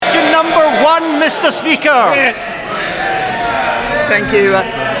Mr. Speaker. Thank you.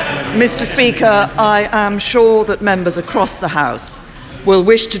 Mr. Speaker, I am sure that members across the House will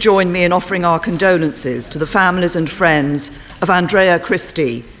wish to join me in offering our condolences to the families and friends of Andrea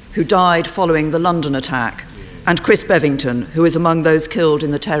Christie, who died following the London attack, and Chris Bevington, who is among those killed in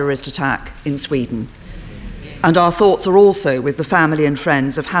the terrorist attack in Sweden. And our thoughts are also with the family and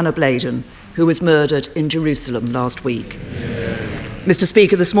friends of Hannah Bladen, who was murdered in Jerusalem last week. Mr.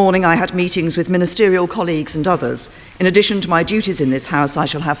 Speaker, this morning I had meetings with ministerial colleagues and others. In addition to my duties in this House, I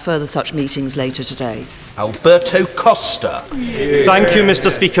shall have further such meetings later today. Alberto Costa. Thank you, Mr.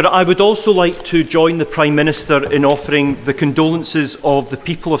 Speaker. I would also like to join the Prime Minister in offering the condolences of the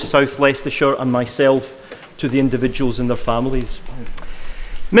people of South Leicestershire and myself to the individuals and their families.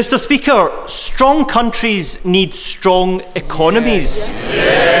 Mr. Speaker, strong countries need strong economies.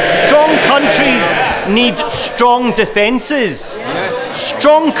 Yes. Strong countries need strong defences. Yes.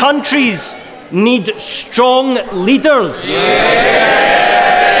 Strong countries need strong leaders. Yes.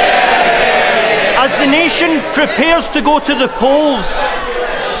 As the nation prepares to go to the polls,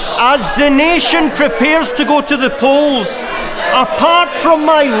 apart from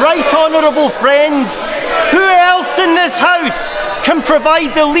my right honourable friend, who else in this House can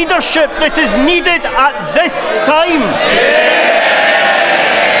provide the leadership that is needed at this time?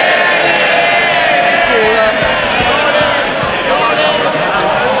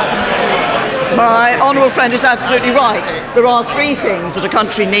 My honourable friend is absolutely right. There are three things that a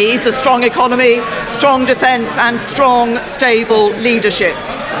country needs: a strong economy, strong defence and strong, stable leadership.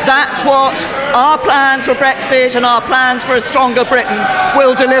 That's what our plans for Brexit and our plans for a stronger Britain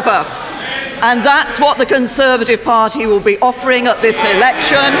will deliver. And that's what the Conservative Party will be offering at this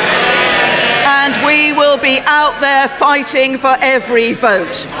election. And we will be out there fighting for every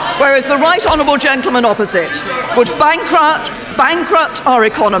vote. Whereas the right honourable gentleman opposite would bankrupt our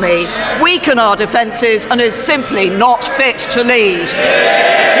economy, weaken our defences, and is simply not fit to lead.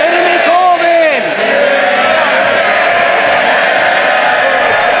 Jeremy Corbyn!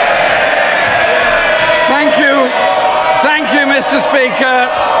 Thank you, Mr. Speaker.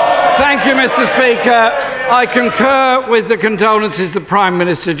 Thank you, Mr. Speaker. I concur with the condolences the Prime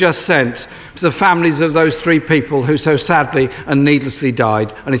Minister just sent to the families of those three people who so sadly and needlessly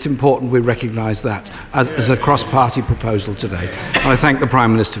died, and it's important we recognise that as a cross-party proposal today. And I thank the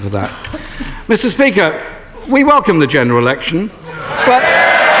Prime Minister for that. Mr. Speaker, we welcome the general election, but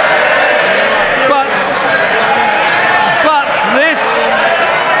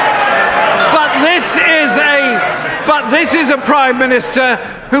this is a Prime Minister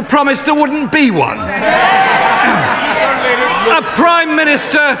who promised there wouldn't be one. A Prime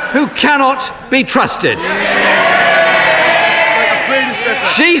Minister who cannot be trusted.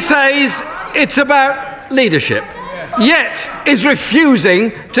 She says it's about leadership, yet is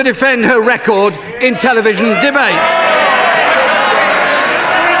refusing to defend her record in television debates.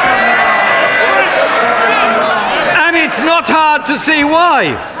 And it's not hard to see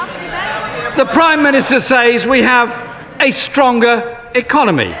why. The Prime Minister says we have a stronger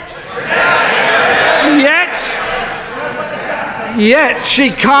economy. Yet she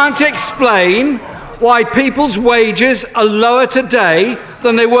can't explain why people's wages are lower today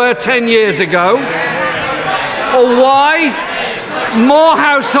than they were 10 years ago, or why more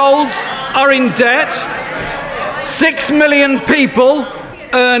households are in debt, 6 million people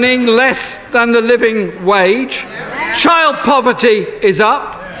earning less than the living wage, child poverty is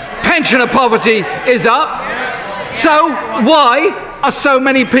up, pensioner poverty is up. So why are so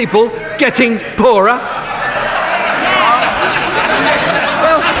many people getting poorer?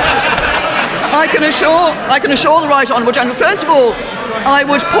 Well, I can assure the right honourable gentleman. First of all, I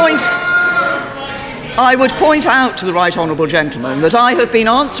would point out to the right honourable gentleman that I have been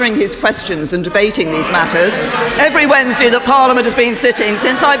answering his questions and debating these matters every Wednesday that Parliament has been sitting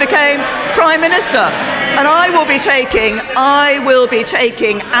since I became Prime Minister. And I will be taking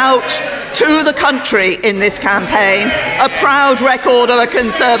out to the country in this campaign a proud record of a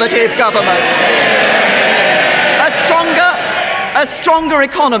Conservative government. A stronger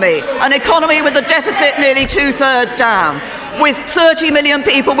economy, an economy with the deficit nearly 2/3 down, with 30 million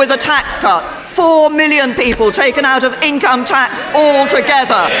people with a tax cut, 4 million people taken out of income tax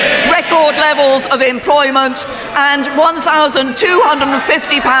altogether, record levels of employment, and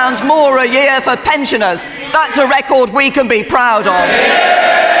 £1,250 more a year for pensioners. That's a record we can be proud of.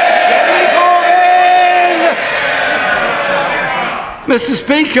 Mr.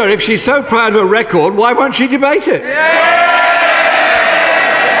 Speaker, if she's so proud of a record, why won't she debate it?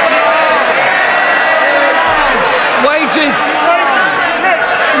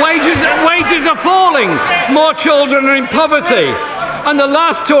 Wages are falling. More children are in poverty. And the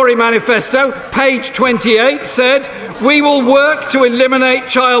last Tory manifesto, page 28, said, "We will work to eliminate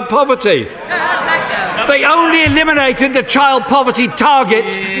child poverty." They only eliminated the child poverty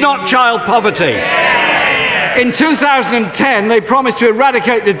targets, not child poverty. In 2010, they promised to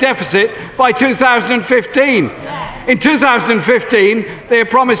eradicate the deficit by 2015. In 2015, they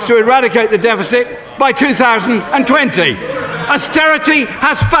promised to eradicate the deficit by 2020. Austerity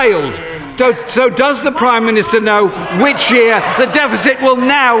has failed. So does the Prime Minister know which year the deficit will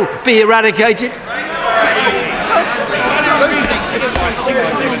now be eradicated?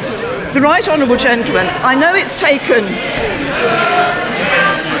 The Right Honourable Gentleman, I know it's taken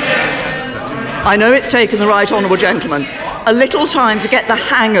the Right Honourable Gentleman a little time to get the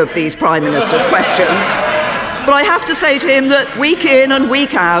hang of these Prime Minister's questions, but I have to say to him that week in and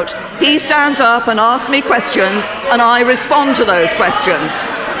week out, he stands up and asks me questions and I respond to those questions.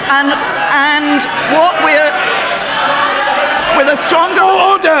 And what we're... with a stronger...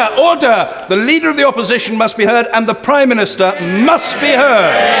 Order! The Leader of the Opposition must be heard and the Prime Minister must be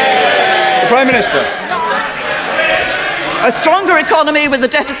heard. The Prime Minister. A stronger economy with the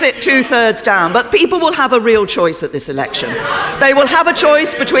deficit 2/3 down, but people will have a real choice at this election. They will have a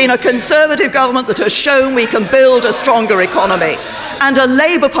choice between a Conservative government that has shown we can build a stronger economy and a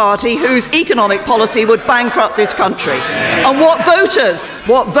Labour Party whose economic policy would bankrupt this country. And what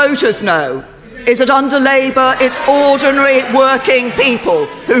voters know is that under Labour, it's ordinary working people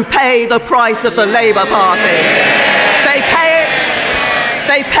who pay the price of the Labour Party.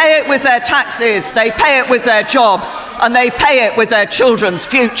 They pay it with their taxes, they pay it with their jobs, and they pay it with their children's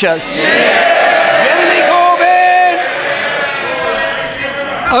futures. Jeremy Corbyn!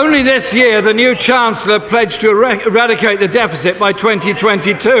 Only this year, the new Chancellor pledged to eradicate the deficit by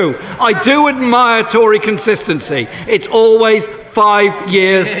 2022. I do admire Tory consistency. It's always 5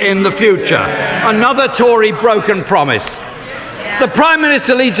 years in the future. Another Tory broken promise. The Prime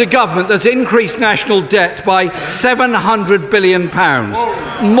Minister leads a government that's increased national debt by £700 billion,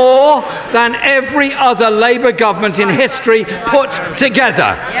 more than every other Labour government in history put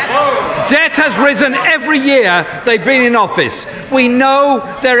together. Debt has risen every year they've been in office. We know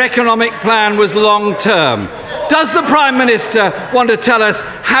their economic plan was long-term. Does the Prime Minister want to tell us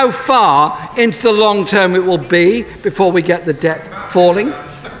how far into the long term it will be before we get the debt falling?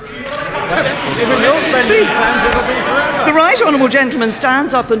 The Right Honourable Gentleman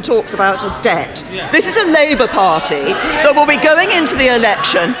stands up and talks about a debt. This is a Labour Party that will be going into the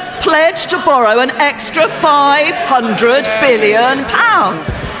election pledged to borrow an extra £500 billion.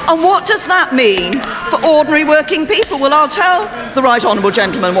 And what does that mean for ordinary working people? Well, I'll tell the Right Honourable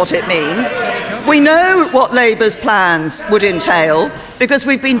Gentleman what it means. We know what Labour's plans would entail because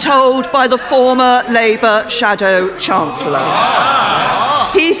we've been told by the former Labour Shadow Chancellor.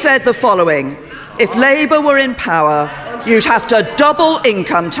 He said the following: if Labour were in power, you'd have to double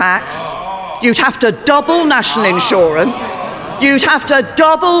income tax, you'd have to double national insurance, you'd have to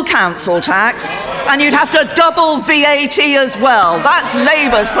double council tax, and you'd have to double VAT as well. That's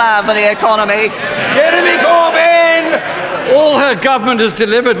Labour's plan for the economy. Jeremy Corbyn! All her government has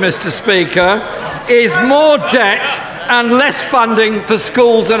delivered, Mr. Speaker, is more debt and less funding for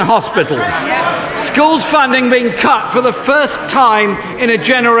schools and hospitals. Schools funding being cut for the first time in a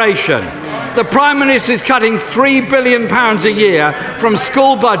generation. The Prime Minister is cutting £3 billion a year from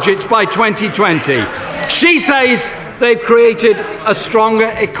school budgets by 2020. She says they've created a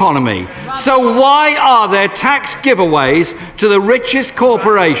stronger economy. So why are there tax giveaways to the richest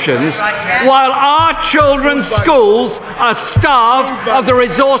corporations while our children's schools are starved of the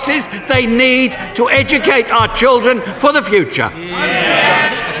resources they need to educate our children for the future?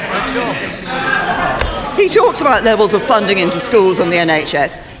 He talks about levels of funding into schools and the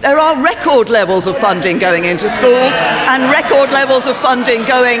NHS. There are record levels of funding going into schools and record levels of funding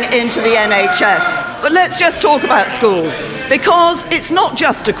going into the NHS. But let's just talk about schools, because it's not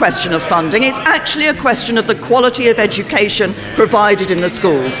just a question of funding, it's actually a question of the quality of education provided in the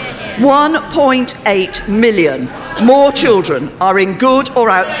schools. 1.8 million more children are in good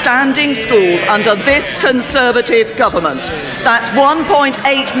or outstanding schools under this Conservative government. That's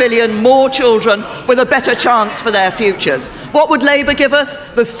 1.8 million more children with a better chance for their futures. What would Labour give us?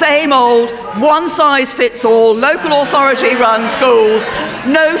 The same old one-size-fits-all local authority-run schools.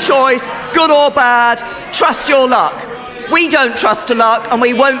 No choice, good or bad, trust your luck. We don't trust to luck and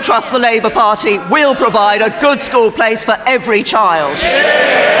we won't trust the Labour Party. We'll provide a good school place for every child.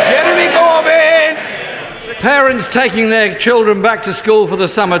 Jeremy Corbyn! Parents taking their children back to school for the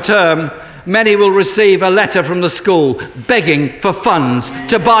summer term, many will receive a letter from the school begging for funds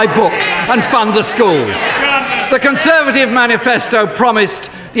to buy books and fund the school. The Conservative manifesto promised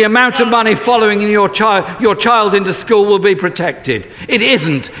the amount of money following your child into school will be protected. It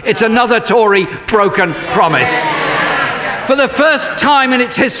isn't. It's another Tory broken promise. For the first time in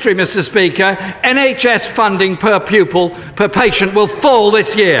its history, Mr. Speaker, NHS funding per pupil, per patient will fall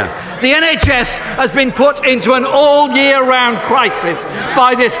this year. The NHS has been put into an all-year-round crisis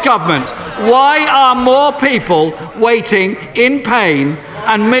by this government. Why are more people waiting in pain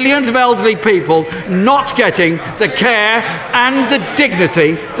and millions of elderly people not getting the care and the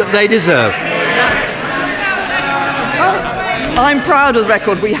dignity that they deserve? I'm proud of the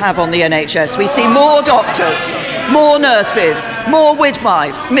record we have on the NHS. We see more doctors, more nurses, more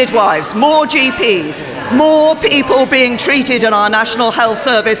midwives, more GPs, more people being treated in our National Health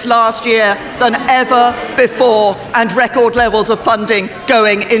Service last year than ever before, and record levels of funding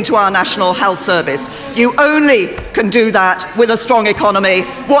going into our National Health Service. You only can do that with a strong economy.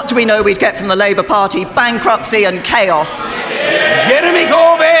 What do we know we'd get from the Labour Party? Bankruptcy and chaos. Jeremy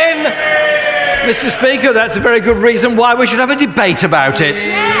Corbyn! Mr. Speaker, that's a very good reason why we should have a debate about it.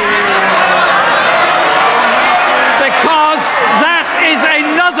 Because that is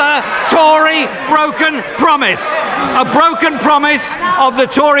another Tory broken promise. A broken promise of the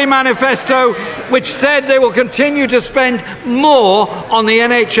Tory manifesto, which said they will continue to spend more on the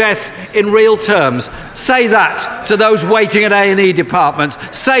NHS in real terms. Say that to those waiting at A&E departments.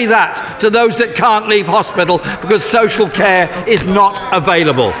 Say that to those that can't leave hospital because social care is not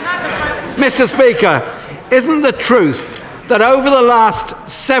available. Mr. Speaker, isn't the truth that over the last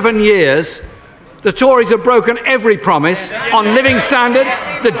 7 years, the Tories have broken every promise on living standards,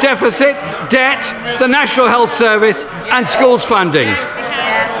 the deficit, debt, the National Health Service and schools funding?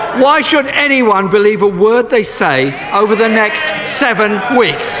 Why should anyone believe a word they say over the next 7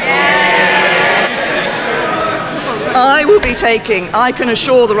 weeks? I can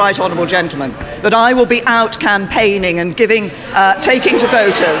assure the Right Honourable Gentleman that I will be out campaigning and taking to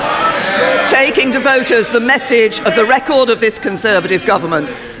voters the message of the record of this Conservative government,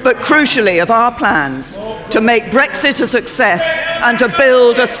 but crucially of our plans to make Brexit a success and to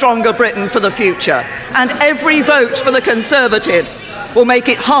build a stronger Britain for the future. And every vote for the Conservatives will make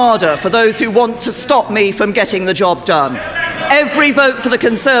it harder for those who want to stop me from getting the job done. Every vote for the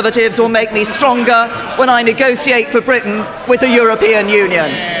Conservatives will make me stronger when I negotiate for Britain with the European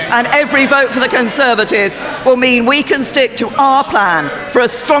Union. And every vote for the Conservatives will mean we can stick to our plan for a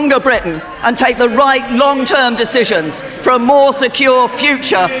stronger Britain and take the right long-term decisions for a more secure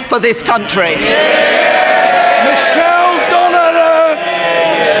future for this country. Michelle Donoghue!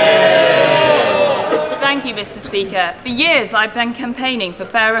 Thank you, Mr. Speaker. For years I've been campaigning for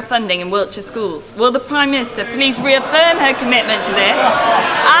fairer funding in Wiltshire schools. Will the Prime Minister please reaffirm her commitment to this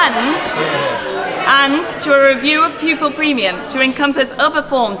and to a review of pupil premium to encompass other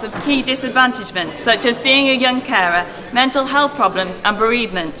forms of key disadvantagement, such as being a young carer, mental health problems and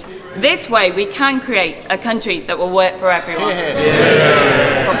bereavement? This way we can create a country that will work for everyone.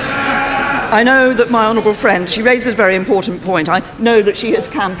 I know that my honourable friend, she raises a very important point. I know that she has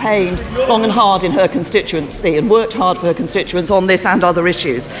campaigned long and hard in her constituency and worked hard for her constituents on this and other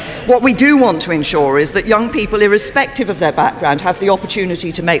issues. What we do want to ensure is that young people, irrespective of their background, have the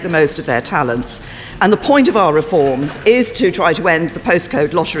opportunity to make the most of their talents. And the point of our reforms is to try to end the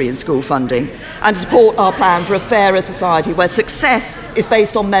postcode lottery in school funding and to support our plan for a fairer society where success is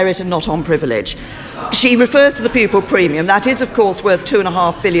based on merit and not on privilege. She refers to the pupil premium. That is, of course, worth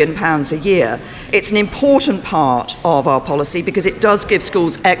 £2.5 billion a year. It's an important part of our policy because it does give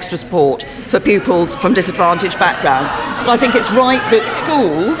schools extra support for pupils from disadvantaged backgrounds. But I think it's right that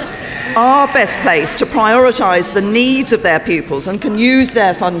schools are best placed to prioritise the needs of their pupils and can use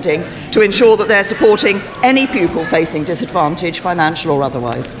their funding to ensure that they're supporting any pupil facing disadvantage, financial or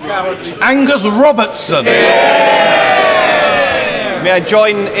otherwise. Angus Robertson. May I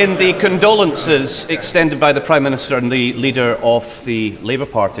join in the condolences extended by the Prime Minister and the leader of the Labour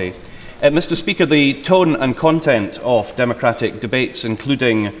Party. Mr. Speaker, the tone and content of democratic debates,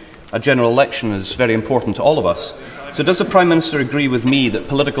 including a general election, is very important to all of us. So does the Prime Minister agree with me that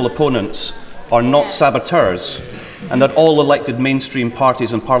political opponents are not saboteurs and that all elected mainstream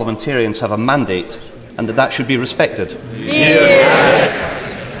parties and parliamentarians have a mandate and that that should be respected?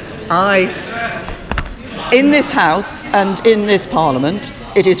 In this House and in this Parliament,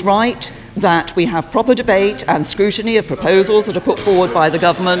 it is right that we have proper debate and scrutiny of proposals that are put forward by the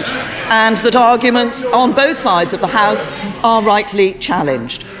government, and that arguments on both sides of the House are rightly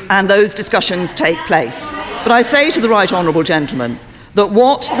challenged, and those discussions take place. But I say to the Right Honourable Gentleman that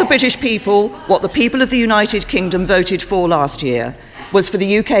what the British people, what the people of the United Kingdom voted for last year was for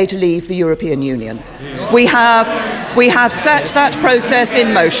the UK to leave the European Union. We have set that process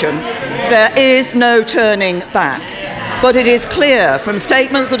in motion. There is no turning back. But it is clear from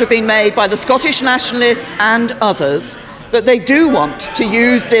statements that have been made by the Scottish Nationalists and others that they do want to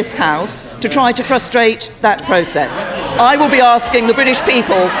use this House to try to frustrate that process. I will be asking the British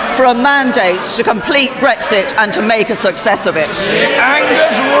people for a mandate to complete Brexit and to make a success of it.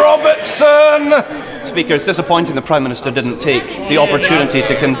 Angus Robertson! Speaker, it's disappointing the Prime Minister didn't take the opportunity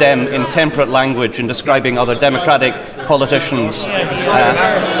to condemn in temperate language in describing other democratic politicians as...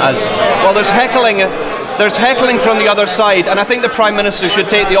 Well, there's heckling from the other side, and I think the Prime Minister should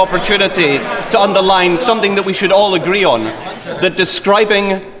take the opportunity to underline something that we should all agree on, that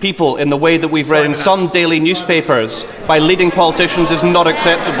describing people in the way that we've read in some daily newspapers by leading politicians is not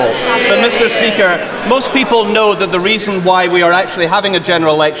acceptable. But, Mr. Speaker, most people know that the reason why we are actually having a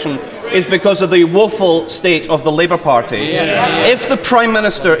general election is because of the woeful state of the Labour Party. If the Prime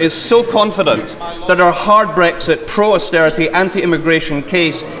Minister is so confident that our hard Brexit, pro-austerity, anti-immigration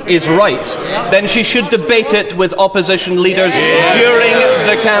case is right, then she should debate it with opposition leaders during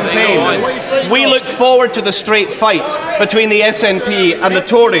the campaign. We look forward to the straight fight between the SNP and the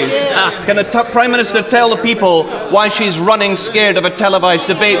Tories. Can the Prime Minister tell the people why she's running scared of a televised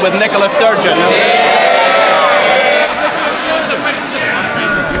debate with Nicola Sturgeon?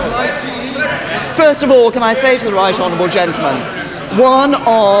 First of all, can I say to the Right Honourable Gentleman, one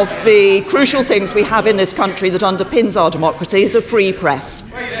of the crucial things we have in this country that underpins our democracy is a free press.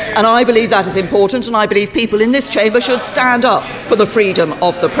 And I believe that is important, and I believe people in this chamber should stand up for the freedom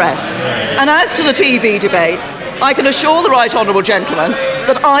of the press. And as to the TV debates, I can assure the Right Honourable Gentleman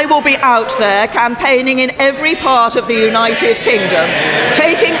that I will be out there campaigning in every part of the United Kingdom,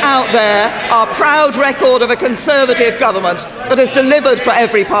 taking out there our proud record of a Conservative government that has delivered for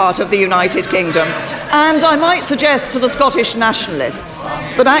every part of the United Kingdom. And I might suggest to the Scottish Nationalists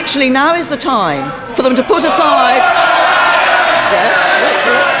that actually now is the time for them to put aside... Yes,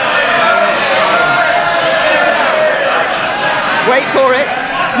 wait for it.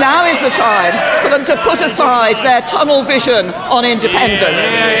 Now is the time for them to put aside their tunnel vision on independence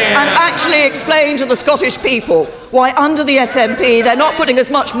and actually explain to the Scottish people why under the SNP they're not putting as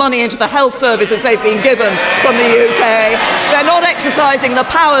much money into the health services they've been given from the UK, they're not exercising the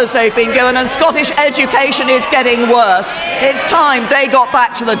powers they've been given, and Scottish education is getting worse. It's time they got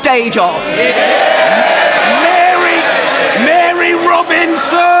back to the day job. Mary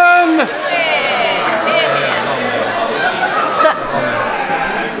Robinson!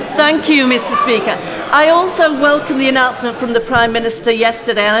 Thank you, Mr. Speaker. I also welcome the announcement from the Prime Minister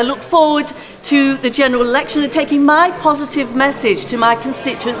yesterday, and I look forward to the general election and taking my positive message to my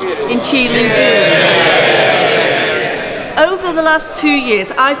constituents in Cheadle in June. Over the last 2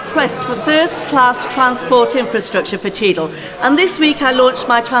 years, I've pressed for first-class transport infrastructure for Cheadle, and this week I launched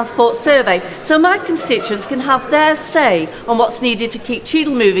my transport survey so my constituents can have their say on what's needed to keep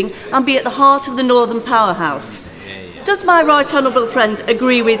Cheadle moving and be at the heart of the Northern powerhouse. Does my right honourable friend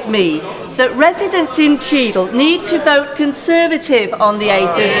agree with me that residents in Cheadle need to vote Conservative on the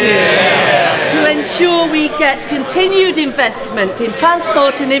 8th of June to ensure we get continued investment in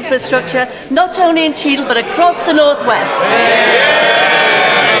transport and infrastructure, not only in Cheadle but across the North West?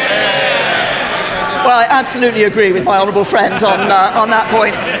 Well, I absolutely agree with my honourable friend on that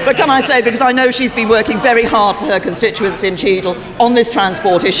point. But can I say, because I know she's been working very hard for her constituents in Cheadle on this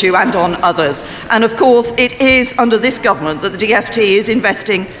transport issue and on others. And of course, it is under this government that the DfT is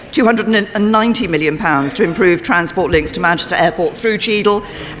investing £290 million to improve transport links to Manchester Airport through Cheadle,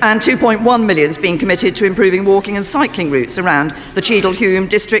 and £2.1 million is being committed to improving walking and cycling routes around the Cheadle-Hulme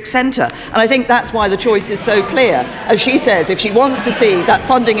district centre. And I think that's why the choice is so clear. As she says, if she wants to see that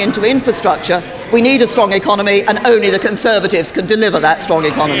funding into infrastructure, we need a strong economy, and only the Conservatives can deliver that strong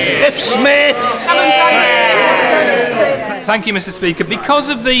economy. If Smith! Thank you, Mr. Speaker. Because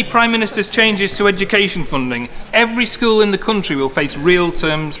of the Prime Minister's changes to education funding, every school in the country will face real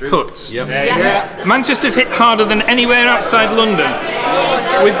terms cuts. Manchester's hit harder than anywhere outside London.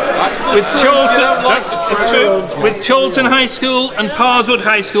 With Chorlton High School and Parswood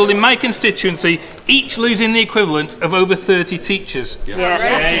High School in my constituency, each losing the equivalent of over 30 teachers.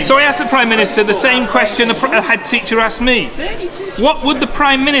 So I asked the Prime Minister the same question a head teacher asked me. What would the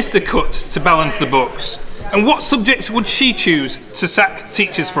Prime Minister cut to balance the books? And what subjects would she choose to sack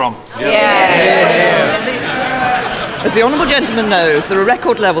teachers from? As the honourable gentleman knows, there are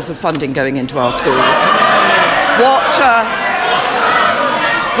record levels of funding going into our schools.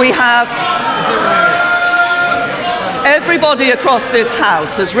 We have... Everybody across this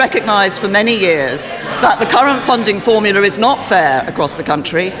House has recognised for many years that the current funding formula is not fair across the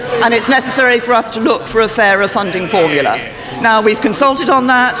country, and it's necessary for us to look for a fairer funding formula. Now, we've consulted on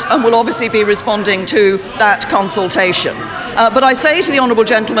that and will obviously be responding to that consultation. But I say to the honourable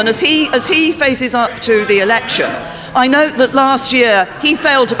gentleman, as he faces up to the election, I note that last year he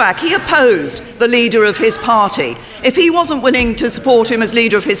failed to back, he opposed the leader of his party. If he wasn't willing to support him as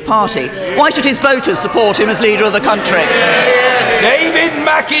leader of his party, why should his voters support him as leader of the country? David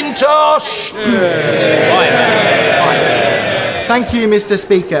McIntosh! Thank you, Mr.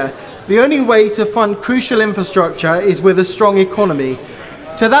 Speaker. The only way to fund crucial infrastructure is with a strong economy.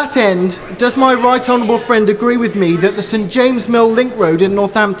 To that end, does my right honourable friend agree with me that the St James Mill Link Road in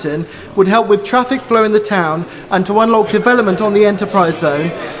Northampton would help with traffic flow in the town and to unlock development on the enterprise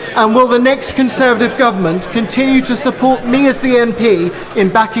zone? And will the next Conservative government continue to support me as the MP in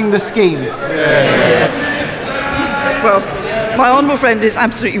backing the scheme? Well, my honourable friend is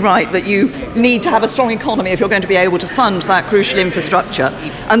absolutely right that you need to have a strong economy if you're going to be able to fund that crucial infrastructure.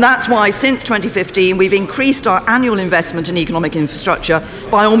 And that's why since 2015 we've increased our annual investment in economic infrastructure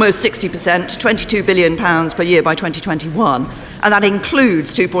by almost 60% to £22 billion per year by 2021. And that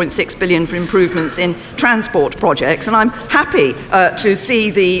includes £2.6 billion for improvements in transport projects. And I'm happy to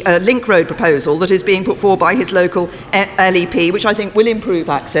see the Link Road proposal that is being put forward by his local LEP, which I think will improve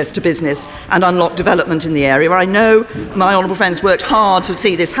access to business and unlock development in the area. I know my honourable friend's worked hard to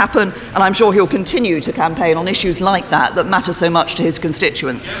see this happen, and I'm sure he'll continue to campaign on issues like that matter so much to his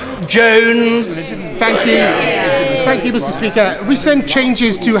constituents. Jones. Thank you, Mr. Speaker. Recent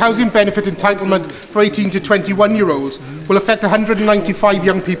changes to housing benefit entitlement for 18 to 21-year-olds will affect 195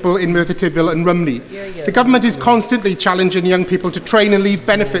 young people in Merthyr Tydfil and Rumney. The government is constantly challenging young people to train and leave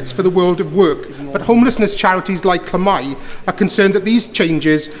benefits for the world of work, but homelessness charities like Clymai are concerned that these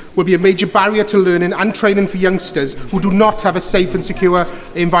changes will be a major barrier to learning and training for youngsters who do not have a safe and secure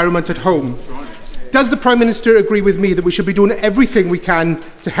environment at home. Does the Prime Minister agree with me that we should be doing everything we can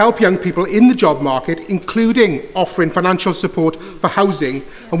to help young people in the job market, including offering financial support for housing?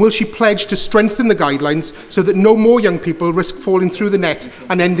 And will she pledge to strengthen the guidelines so that no more young people risk falling through the net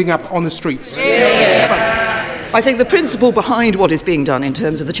and ending up on the streets? I think the principle behind what is being done in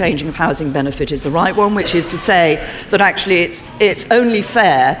terms of the changing of housing benefit is the right one, which is to say that actually it's only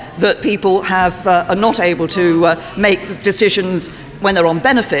fair that people are not able to make decisions when they're on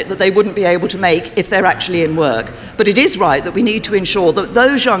benefit that they wouldn't be able to make if they're actually in work. But it is right that we need to ensure that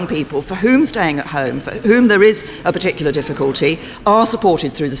those young people for whom staying at home, for whom there is a particular difficulty, are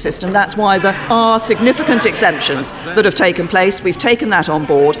supported through the system. That's why there are significant exemptions that have taken place. We've taken that on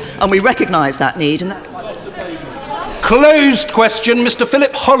board and we recognise that need. And that's why Closed question, Mr.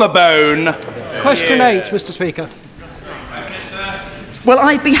 Philip Hollowbone. Question 8, Mr. Speaker. Well,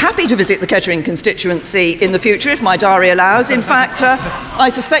 I'd be happy to visit the Kettering constituency in the future if my diary allows. In fact, I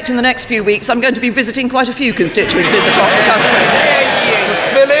suspect in the next few weeks I'm going to be visiting quite a few constituencies across the country. Mr.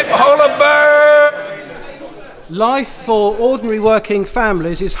 Philip Hollowbone. Life for ordinary working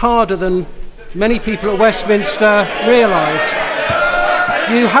families is harder than many people at Westminster realise.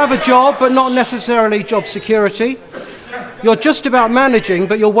 You have a job, but not necessarily job security. You're just about managing,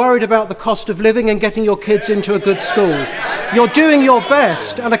 but you're worried about the cost of living and getting your kids into a good school. You're doing your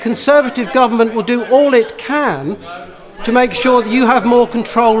best, and a Conservative government will do all it can to make sure that you have more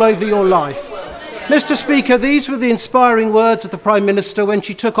control over your life. Mr. Speaker, these were the inspiring words of the Prime Minister when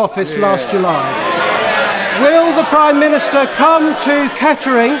she took office last July. Will the Prime Minister come to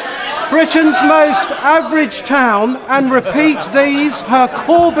Kettering, Britain's most average town, and repeat these, her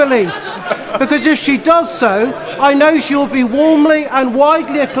core beliefs? Because if she does so, I know she'll be warmly and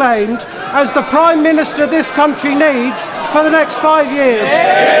widely acclaimed as the Prime Minister this country needs for the next 5 years.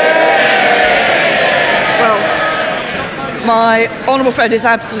 Well, my honourable friend is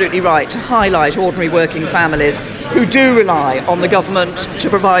absolutely right to highlight ordinary working families who do rely on the government to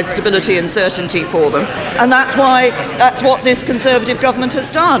provide stability and certainty for them. And that's what this Conservative government has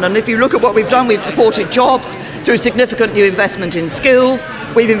done. And if you look at what we've done, we've supported jobs through significant new investment in skills,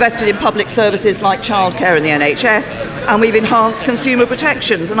 we've invested in public services like childcare and the NHS, and we've enhanced consumer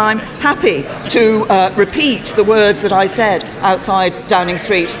protections. And I'm happy to repeat the words that I said outside Downing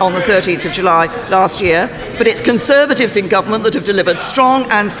Street on the 13th of July last year. But it's Conservatives in government that have delivered strong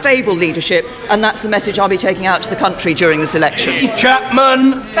and stable leadership, and that's the message I'll be taking out to the country during this election.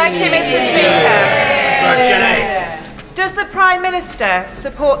 Chapman. Thank you, Mr. Speaker. Does the Prime Minister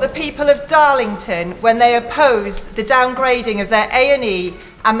support the people of Darlington when they oppose the downgrading of their A&E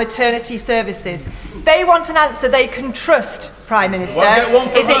and maternity services? They want an answer they can trust, Prime Minister.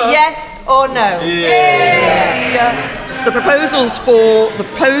 Is it yes or no? The proposals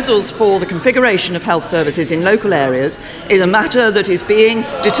for the configuration of health services in local areas is a matter that is being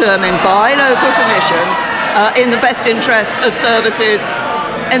determined by local commissions in the best interests of services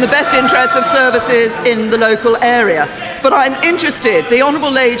in the local area. But I'm interested. The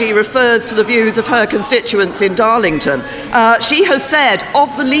Honourable Lady refers to the views of her constituents in Darlington. She has said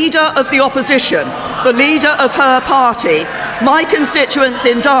of the leader of the opposition, the leader of her party, my constituents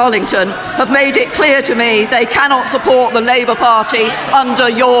in Darlington have made it clear to me they cannot support the Labour Party under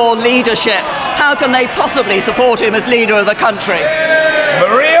your leadership. How can they possibly support him as leader of the country?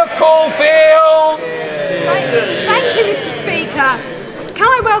 Maria Caulfield! Thank you, Mr. Speaker. Can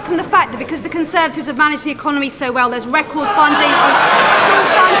I welcome the fact that because the Conservatives have managed the economy so well, there's record funding of school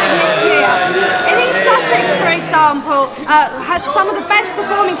funding this year. In East Sussex, for example, has some of the best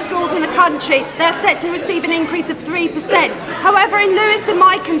performing schools in the country. They're set to receive an increase of 3%. However, in Lewis and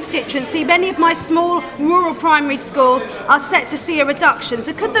my constituency, many of my small rural primary schools are set to see a reduction.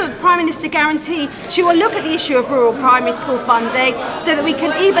 So could the Prime Minister guarantee she will look at the issue of rural primary school funding so that we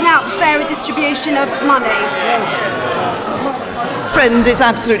can even out the fairer distribution of money? Friend is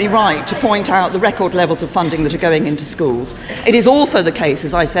absolutely right to point out the record levels of funding that are going into schools. It is also the case,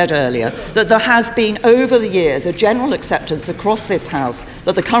 as I said earlier, that there has been over the years a general acceptance across this House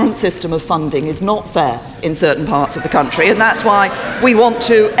that the current system of funding is not fair in certain parts of the country, and that's why we want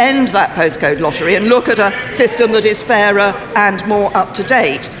to end that postcode lottery and look at a system that is fairer and more up to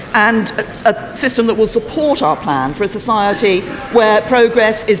date, and a system that will support our plan for a society where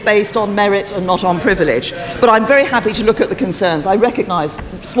progress is based on merit and not on privilege. But I'm very happy to look at the concerns. I recognise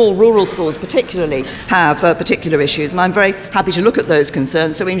small rural schools particularly have particular issues, and I'm very happy to look at those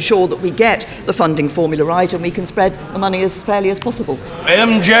concerns to ensure that we get the funding formula right and we can spread the money as fairly as possible.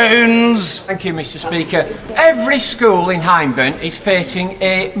 Graham Jones. Thank you, Mr. Speaker. Every school in Hyndburn is facing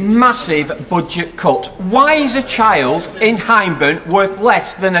a massive budget cut. Why is a child in Hyndburn worth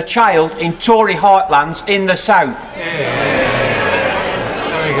less than a child in Tory heartlands in the south? Very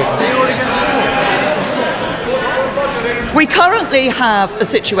good. We currently have a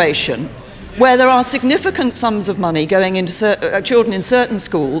situation where there are significant sums of money going into children in certain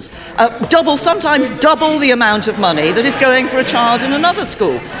schools, sometimes double the amount of money that is going for a child in another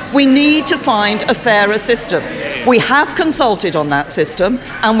school. We need to find a fairer system. We have consulted on that system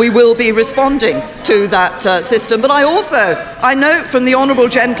and we will be responding to that system. But I note from the Honourable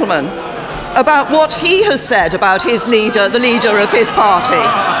Gentleman about what he has said about his leader, the leader of his party,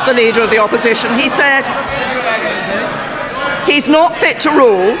 the leader of the opposition. He said he's not fit to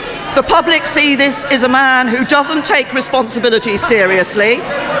rule. The public see this as a man who doesn't take responsibility seriously,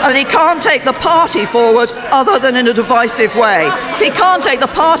 and he can't take the party forward other than in a divisive way. If he can't take the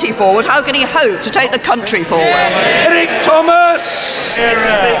party forward, how can he hope to take the country forward? Eric Thomas!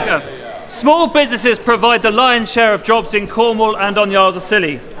 Small businesses provide the lion's share of jobs in Cornwall and on the Isles of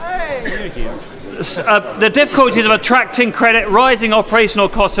Scilly. The difficulties of attracting credit, rising operational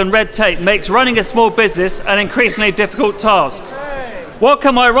costs and red tape makes running a small business an increasingly difficult task. What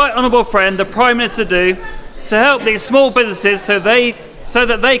can my right honourable friend, the Prime Minister, do to help these small businesses so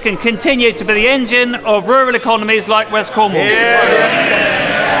that they can continue to be the engine of rural economies like West Cornwall?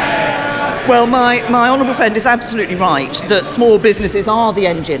 Well, my honourable friend is absolutely right that small businesses are the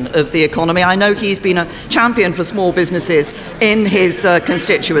engine of the economy. I know he's been a champion for small businesses in his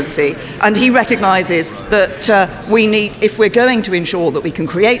constituency, and he recognises that we need, if we're going to ensure that we can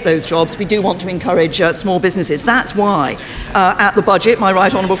create those jobs, we do want to encourage small businesses. That's why at the budget, my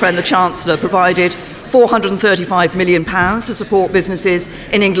right honourable friend the Chancellor provided £435 million to support businesses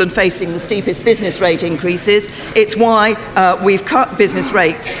in England facing the steepest business rate increases. It's why we've cut business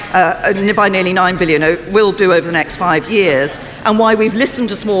rates by nearly £9 billion, will do over the next 5 years, and why we've listened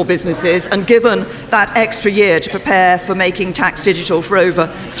to small businesses and given that extra year to prepare for making tax digital for over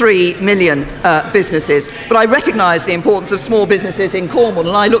 3 million businesses. But I recognise the importance of small businesses in Cornwall,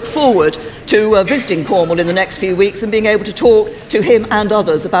 and I look forward to visiting Cornwall in the next few weeks and being able to talk to him and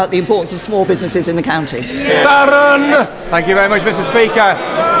others about the importance of small businesses in the county. Darren! Thank you very much, Mr. Speaker.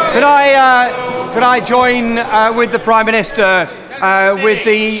 Could I join with the Prime Minister with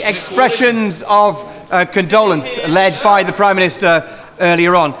the expressions of condolence led by the Prime Minister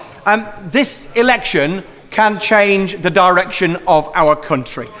earlier on? This election can change the direction of our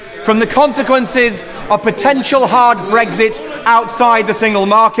country. From the consequences of potential hard Brexit outside the single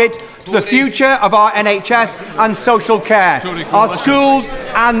market to the future of our NHS and social care, our schools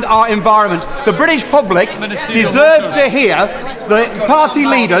and our environment. The British public deserve to hear the party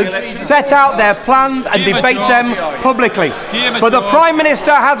leaders set out their plans and debate them publicly. But the Prime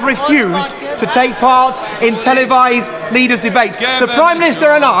Minister has refused to take part in televised leaders' debates. The Prime Minister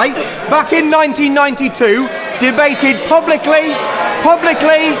and I, back in 1992, debated publicly,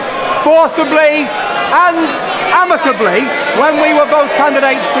 forcibly and amicably when we were both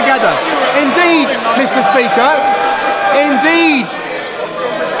candidates together. Indeed, Mr. Speaker,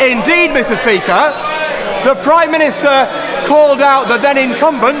 Mr. Speaker, The Prime Minister called out the then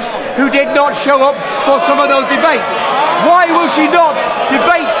incumbent who did not show up for some of those debates. Why will she not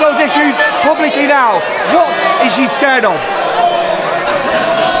debate those issues publicly now? What is she scared of?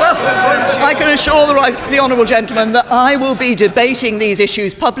 I can assure the honourable gentleman that I will be debating these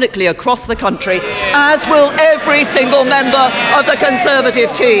issues publicly across the country, as will every single member of the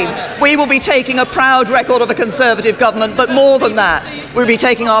Conservative team. We will be taking a proud record of a Conservative government, but more than that, we'll be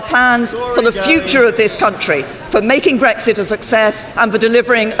taking our plans for the future of this country, for making Brexit a success and for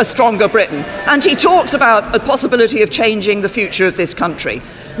delivering a stronger Britain. And he talks about a possibility of changing the future of this country.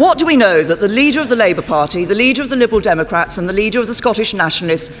 What do we know that the leader of the Labour Party, the leader of the Liberal Democrats and the leader of the Scottish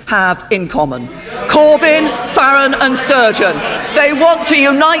Nationalists have in common? Corbyn, Farron and Sturgeon. They want to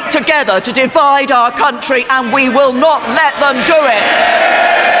unite together to divide our country, and we will not let them do it.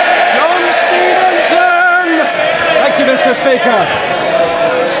 John Stevenson! Thank you, Mr. Speaker.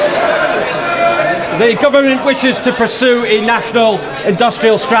 The government wishes to pursue a national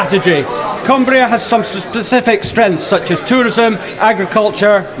industrial strategy. Cumbria has some specific strengths such as tourism,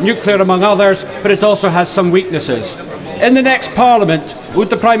 agriculture, nuclear among others, but it also has some weaknesses. In the next Parliament, would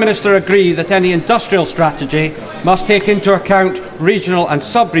the Prime Minister agree that any industrial strategy must take into account regional and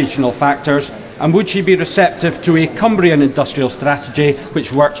sub-regional factors, and would she be receptive to a Cumbrian industrial strategy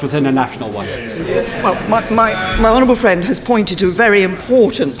which works within a national one? Well, my honourable friend has pointed to a very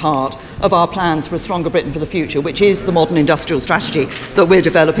important part of our plans for a stronger Britain for the future, which is the modern industrial strategy that we're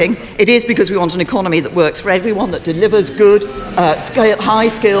developing. It is because we want an economy that works for everyone, that delivers good,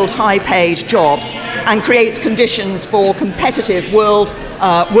 high-skilled, high-paid jobs and creates conditions for competitive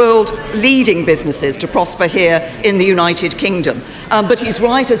world-leading businesses to prosper here in the United Kingdom. But he's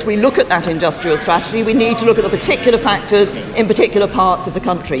right, as we look at that industrial strategy, we need to look at the particular factors in particular parts of the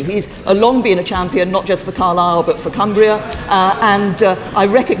country. He's long been a champion, not just for Carlisle, but for Cumbria, and I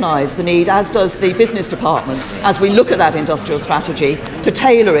recognise the need, as does the Business Department, as we look at that industrial strategy, to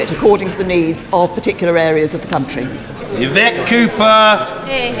tailor it according to the needs of particular areas of the country. Yvette Cooper.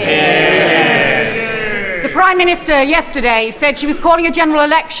 The Prime Minister yesterday said she was calling a general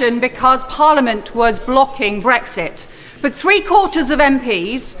election because Parliament was blocking Brexit. But 3/4 of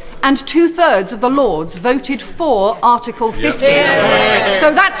MPs and 2/3 of the Lords voted for Article 50.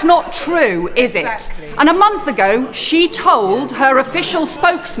 So that's not true, is it? Exactly. And a month ago, she told her official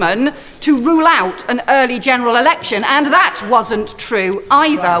spokesman to rule out an early general election, and that wasn't true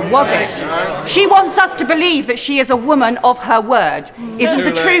either, was it? She wants us to believe that she is a woman of her word. Isn't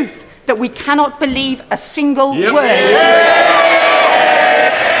the truth that we cannot believe a single word?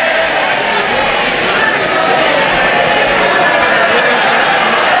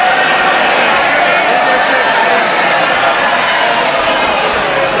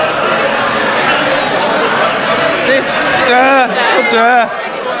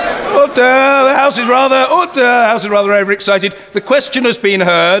 The House is rather overexcited. The question has been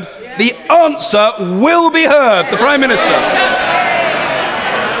heard. The answer will be heard. The Prime Minister.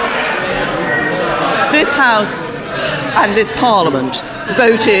 This House and this Parliament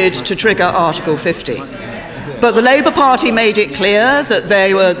voted to trigger Article 50. But the Labour Party made it clear that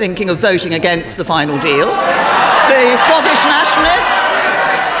they were thinking of voting against the final deal. The Scottish Nationalists,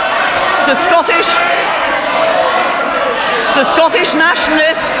 the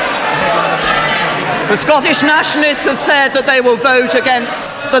Scottish Nationalists have said that they will vote against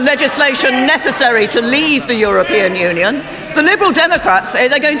the legislation necessary to leave the European Union. The Liberal Democrats say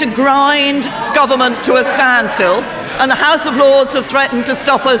they're going to grind government to a standstill, and the House of Lords have threatened to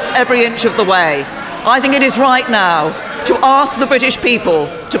stop us every inch of the way. I think it is right now to ask the British people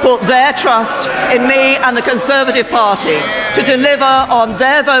to put their trust in me and the Conservative Party to deliver on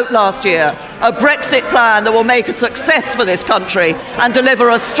their vote last year a Brexit plan that will make a success for this country and deliver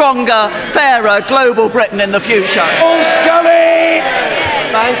a stronger, fairer global Britain in the future. Paul Scully!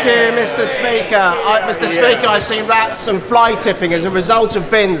 Thank you, Mr. Speaker. Mr. Speaker, I've seen rats and fly tipping as a result of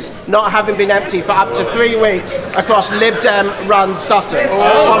bins not having been emptied for up to 3 weeks across Lib Dem-run Sutton,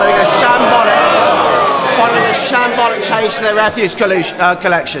 following a shambolic change to their refuse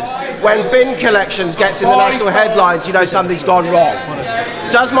collections. When bin collections gets in the national headlines, you know something's gone wrong.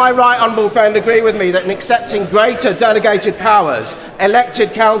 Does my right honourable friend agree with me that in accepting greater delegated powers,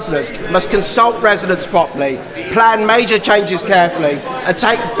 elected councillors must consult residents properly, plan major changes carefully, and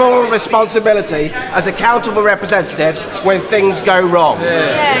take full responsibility as accountable representatives when things go wrong?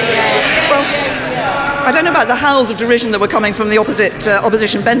 Well, I don't know about the howls of derision that were coming from the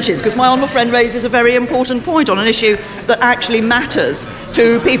opposition benches, because my honourable friend raises a very important point on an issue that actually matters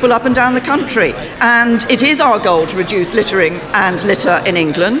to people up and down the country. And it is our goal to reduce littering and litter in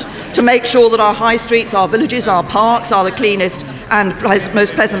England, to make sure that our high streets, our villages, our parks are the cleanest and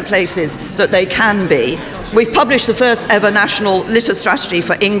most pleasant places that they can be. We've published the first ever national litter strategy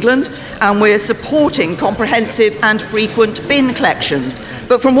for England, and we're supporting comprehensive and frequent bin collections.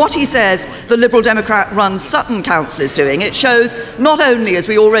 But from what he says the Liberal Democrat-run Sutton Council is doing, it shows not only, as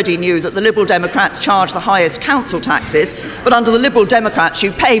we already knew, that the Liberal Democrats charge the highest council taxes, but under the Liberal Democrats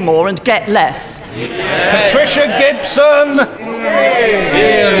you pay more and get less. Patricia Gibson!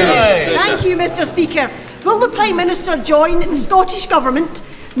 Thank you, Mr. Speaker. Will the Prime Minister join the Scottish Government,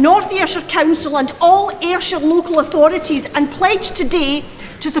 North Ayrshire Council and all Ayrshire local authorities and pledge today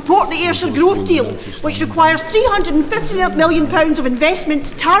to support the Ayrshire Growth Deal, which requires £350 million of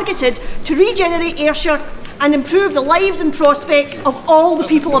investment targeted to regenerate Ayrshire and improve the lives and prospects of all the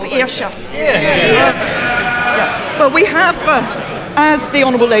people of Ayrshire? Well, we have, as the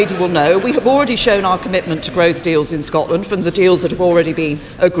Honourable Lady will know, we have already shown our commitment to growth deals in Scotland from the deals that have already been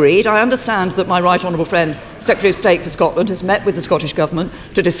agreed. I understand that my right honourable friend, Secretary of State for Scotland, has met with the Scottish Government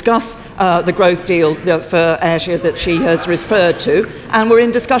to discuss the growth deal for Ayrshire that she has referred to, and we're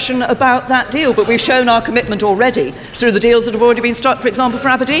in discussion about that deal. But we've shown our commitment already through the deals that have already been struck, for example, for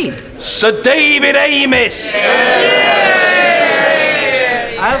Aberdeen. Sir David Amis!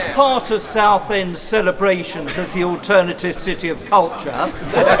 As part of Southend's celebrations as the alternative city of culture,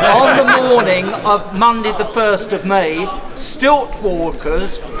 on the morning of Monday the 1st of May, stilt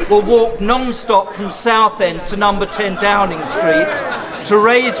walkers will walk non-stop from Southend to number 10 Downing Street to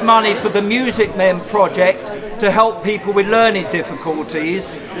raise money for the Music Men project to help people with learning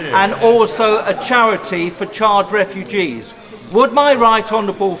difficulties and also a charity for child refugees. Would my right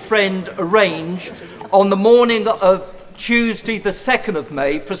honourable friend arrange on the morning of Tuesday the 2nd of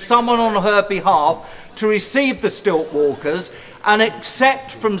May for someone on her behalf to receive the stilt walkers and accept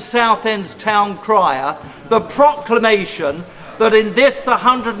from Southend's town crier the proclamation that in this, the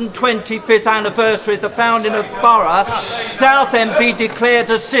 125th anniversary of the founding of Borough, Southend be declared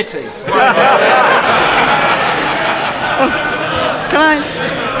a city? Can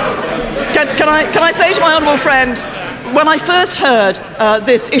I say to my honourable friend, when I first heard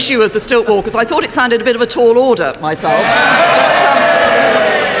this issue of the stilt walkers, I thought it sounded a bit of a tall order myself.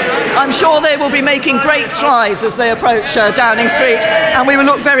 But I'm sure they will be making great strides as they approach Downing Street, and we will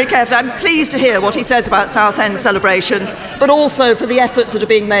look very carefully. I'm pleased to hear what he says about Southend celebrations, but also for the efforts that are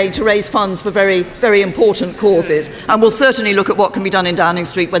being made to raise funds for very, very important causes. And we'll certainly look at what can be done in Downing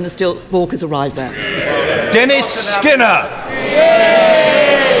Street when the stilt walkers arrive there. Dennis Skinner!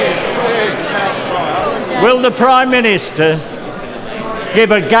 Will the Prime Minister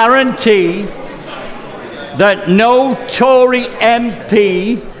give a guarantee that no Tory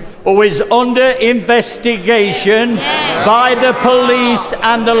MP who is under investigation by the police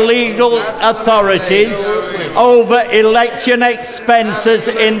and the legal authorities over election expenses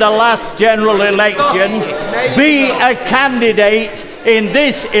in the last general election be a candidate in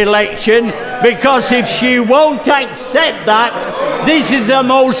this election? Because if she won't accept that, this is the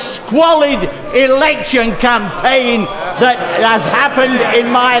most squalid election campaign that has happened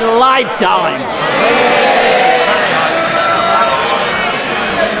in my lifetime.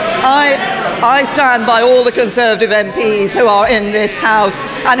 I stand by all the Conservative MPs who are in this House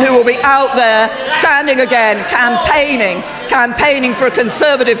and who will be out there standing again, campaigning for a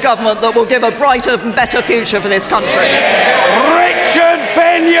Conservative government that will give a brighter and better future for this country. Richard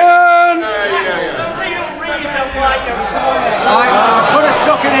Benyon! I put a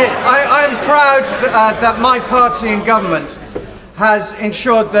sock in it. I am proud that my party in government has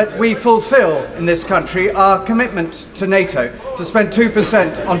ensured that we fulfil in this country our commitment to NATO to spend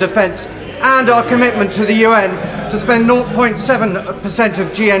 2% on defence and our commitment to the UN to spend 0.7% of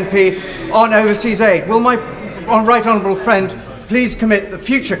GNP on overseas aid. Will my right honourable friend please commit the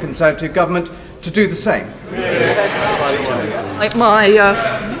future Conservative government to do the same? My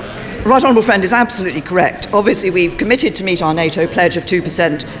right honourable friend is absolutely correct. Obviously, we've committed to meet our NATO pledge of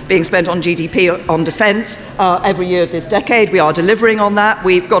 2% being spent on GDP on defence every year of this decade. We are delivering on that.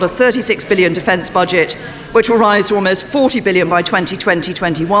 We've got a £36 billion defence budget, which will rise to almost £40 billion by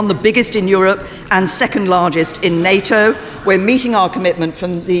 2020-21, the biggest in Europe and second largest in NATO. We're meeting our commitment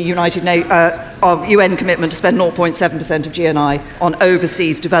from the UN commitment to spend 0.7% of GNI on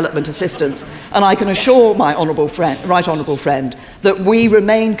overseas development assistance. And I can assure my right honourable friend that we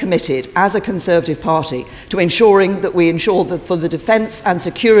remain committed as a Conservative party to ensuring that we ensure that for the defence and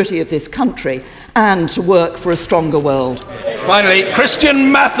security of this country and to work for a stronger world. Finally,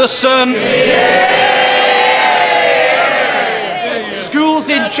 Christian Matheson. Schools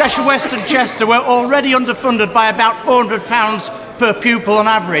in Cheshire West and Chester were already underfunded by about £400 per pupil on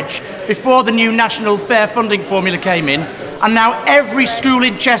average before the new national fair funding formula came in, and now every school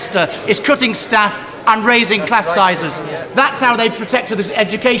in Chester is cutting staff and raising class sizes. That's how they protected the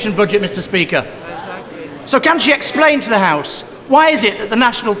education budget, Mr. Speaker. So can she explain to the House, why is it that the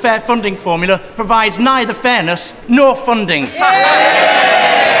National Fair Funding Formula provides neither fairness nor funding?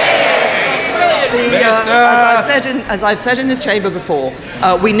 As I've said in this chamber before,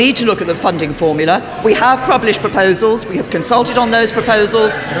 we need to look at the funding formula. We have published proposals, we have consulted on those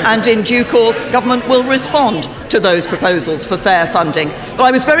proposals, and in due course, government will respond to those proposals for fair funding. But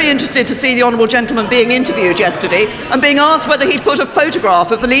I was very interested to see the honourable gentleman being interviewed yesterday and being asked whether he'd put a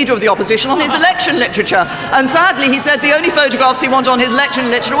photograph of the Leader of the Opposition on his election literature. And sadly, he said the only photographs he wanted on his election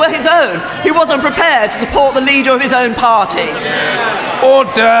literature were his own. He wasn't prepared to support the leader of his own party.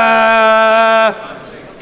 Order!